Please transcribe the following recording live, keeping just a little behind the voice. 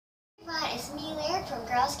everyone, it's me, Lyric from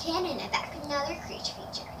Girls Canon, and back with another creature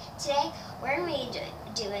feature. Today, we're going to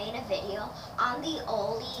be doing a video on the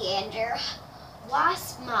Oleander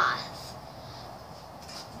Wasp Moth.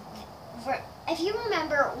 If you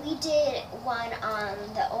remember, we did one on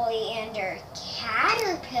the Oleander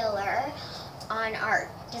caterpillar on our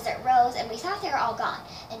desert rose, and we thought they were all gone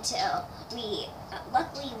until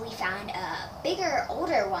luckily we found a bigger,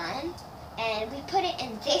 older one, and we put it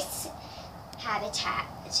in this habitat,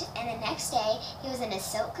 and the next day he was in a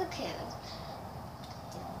silk cocoon.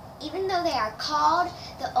 Even though they are called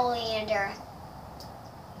the Oleander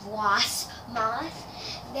Wasp Moth,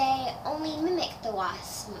 they only mimic the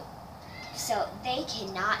wasp, so they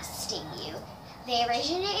cannot sting you. They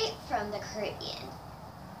originate from the Caribbean.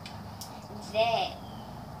 They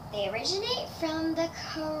originate from the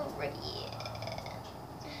Caribbean.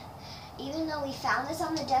 Even though we found this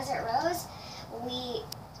on the desert rose,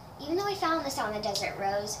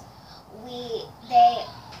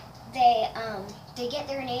 they get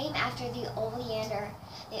their name after the oleander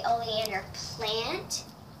plant,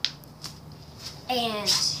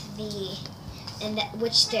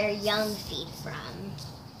 which their young feed from.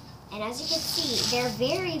 And as you can see, they're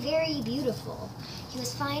very, very beautiful. He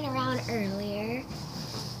was flying around earlier.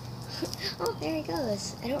 Oh, there he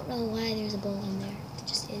goes. I don't know why there's a bowl in there. It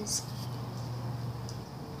just is.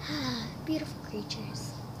 Beautiful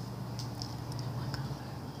creatures.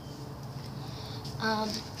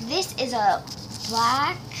 This is a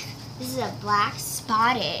black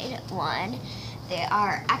spotted one. They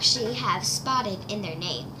actually have spotted in their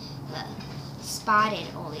name. The spotted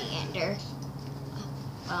oleander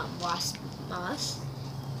wasp moth.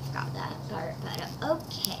 Forgot that part, but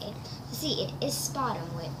okay. See, it is spotted,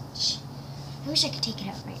 which I wish I could take it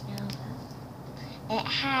out right now. It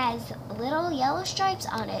has little yellow stripes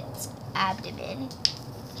on its abdomen.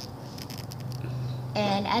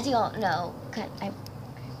 And as you all know,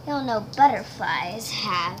 butterflies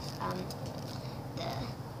have the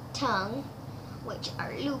tongue, which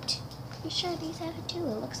are looped. Pretty sure these have it too.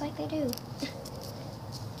 It looks like they do.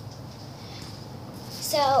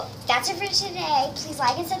 So that's it for today. Please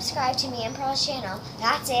like and subscribe to me and Pearl's channel.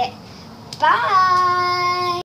 That's it. Bye!